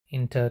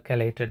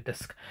intercalated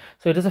disc.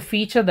 So it is a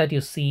feature that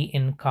you see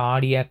in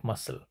cardiac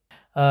muscle.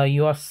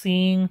 You are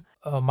seeing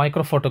a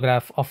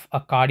microphotograph of a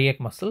cardiac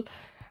muscle,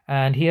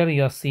 and here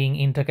you are seeing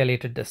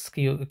intercalated disc.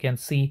 You can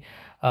see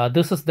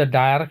this is the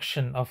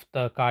direction of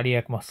the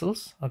cardiac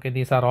muscles. Okay,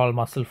 these are all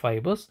muscle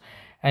fibers,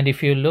 and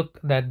if you look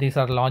that these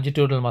are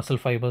longitudinal muscle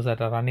fibers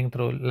that are running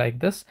through like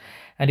this,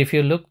 and if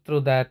you look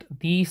through that,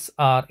 these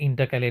are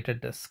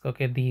intercalated disc.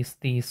 Okay,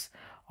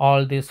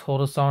 all these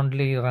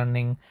horizontally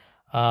running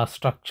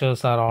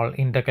structures are all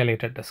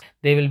intercalated disc.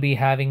 They will be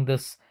having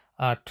this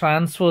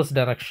transverse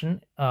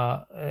direction,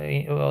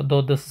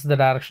 though this is the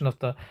direction of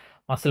the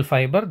muscle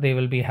fiber, they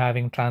will be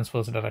having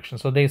transverse direction.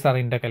 So these are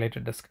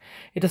intercalated disc.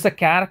 It is a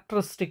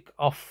characteristic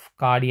of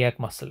cardiac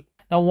muscle.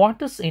 Now,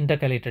 what is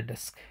intercalated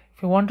disc?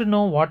 If you want to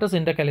know what is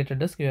intercalated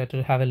disc, you have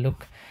to have a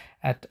look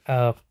at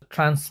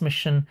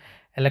transmission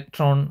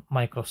electron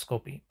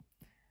microscopy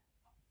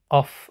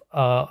of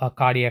a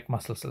cardiac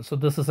muscle cell. So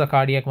this is a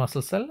cardiac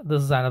muscle cell,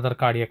 this is another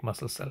cardiac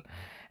muscle cell,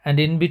 and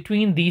in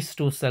between these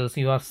two cells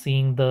you are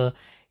seeing the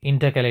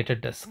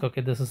intercalated disc.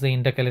 Okay, this is the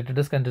intercalated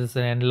disc and it is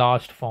an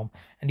enlarged form,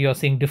 and you are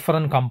seeing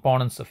different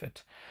components of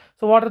it.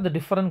 So what are the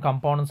different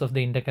components of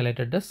the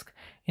intercalated disc?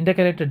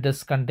 Intercalated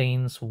disc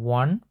contains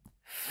 1.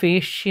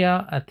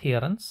 Fascia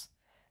adherens,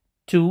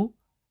 2.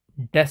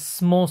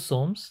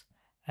 Desmosomes,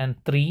 and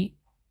 3.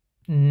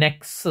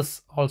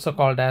 Nexus, also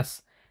called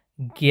as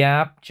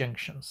gap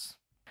junctions.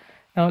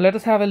 Now let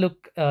us have a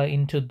look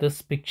into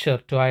this picture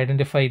to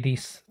identify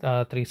these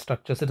 3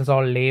 structures. It is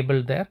all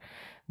labeled there.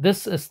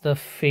 This is the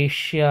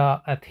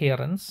fascia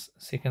adherens,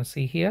 as you can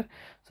see here.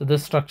 So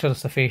this structure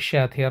is the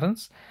fascia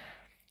adherens,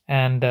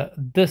 and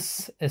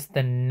this is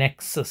the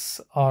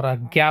nexus or a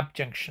gap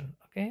junction.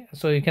 Okay,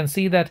 so you can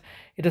see that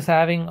it is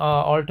having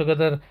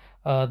altogether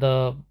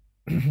the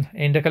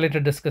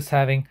intercalated disc is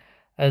having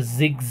a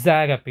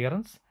zigzag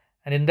appearance,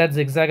 and in that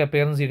zigzag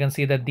appearance you can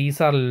see that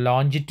these are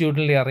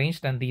longitudinally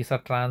arranged and these are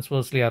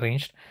transversely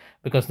arranged,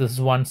 because this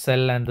is one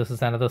cell and this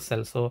is another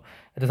cell, so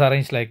it is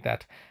arranged like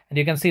that. And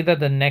you can see that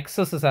the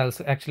nexus is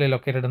also actually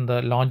located in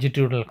the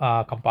longitudinal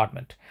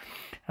compartment,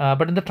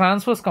 but in the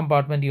transverse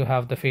compartment you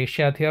have the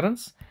fascia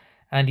adherens,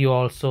 and you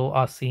also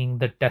are seeing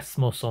the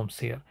desmosomes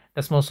here.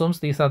 Desmosomes,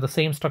 these are the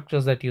same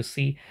structures that you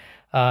see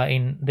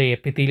in the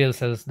epithelial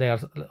cells. They are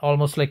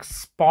almost like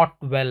spot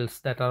wells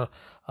that are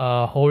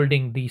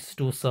holding these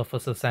two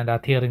surfaces and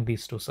adhering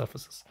these two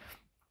surfaces.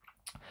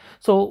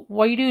 So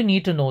why do you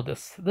need to know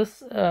this?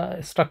 This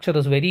structure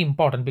is very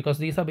important because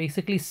these are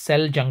basically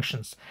cell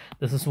junctions.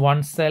 This is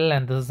one cell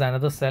and this is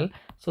another cell.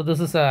 So this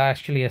is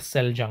actually a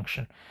cell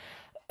junction.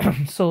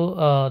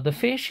 So the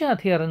fascia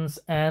adherens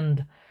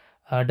and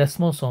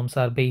desmosomes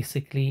are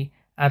basically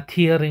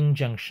adhering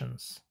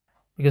junctions.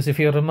 Because if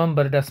you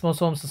remember,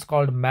 desmosomes is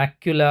called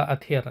macula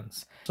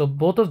adherens. So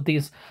both of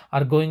these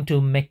are going to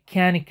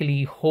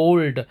mechanically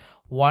hold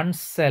one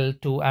cell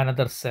to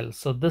another cell.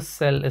 So this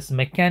cell is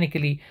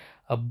mechanically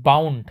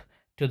bound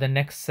to the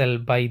next cell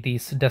by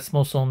these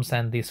desmosomes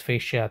and these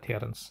fascia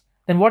adherens.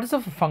 Then what is the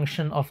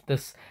function of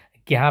this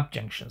gap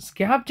junctions?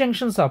 Gap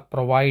junctions are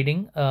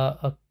providing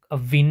a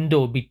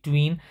window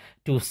between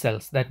two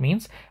cells. That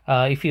means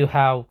if you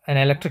have an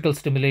electrical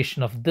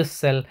stimulation of this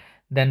cell,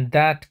 then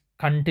that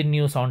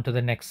continues on to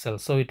the next cell.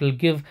 So it will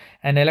give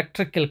an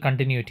electrical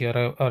continuity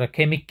or a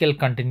chemical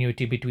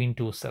continuity between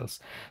two cells.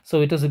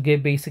 So it is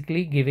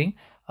basically giving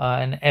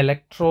an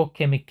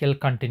electrochemical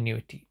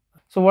continuity.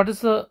 So what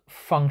is the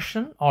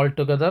function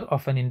altogether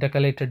of an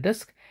intercalated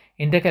disc?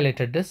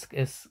 Intercalated disc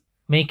is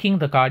making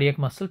the cardiac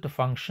muscle to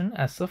function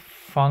as a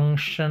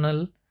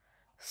functional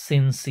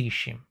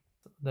syncytium.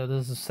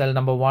 This is cell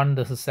number 1,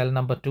 this is cell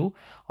number 2.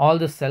 All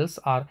the cells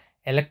are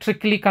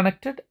electrically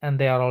connected and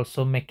they are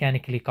also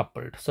mechanically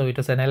coupled. So it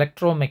is an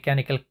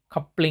electromechanical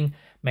coupling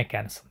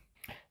mechanism.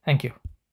 Thank you.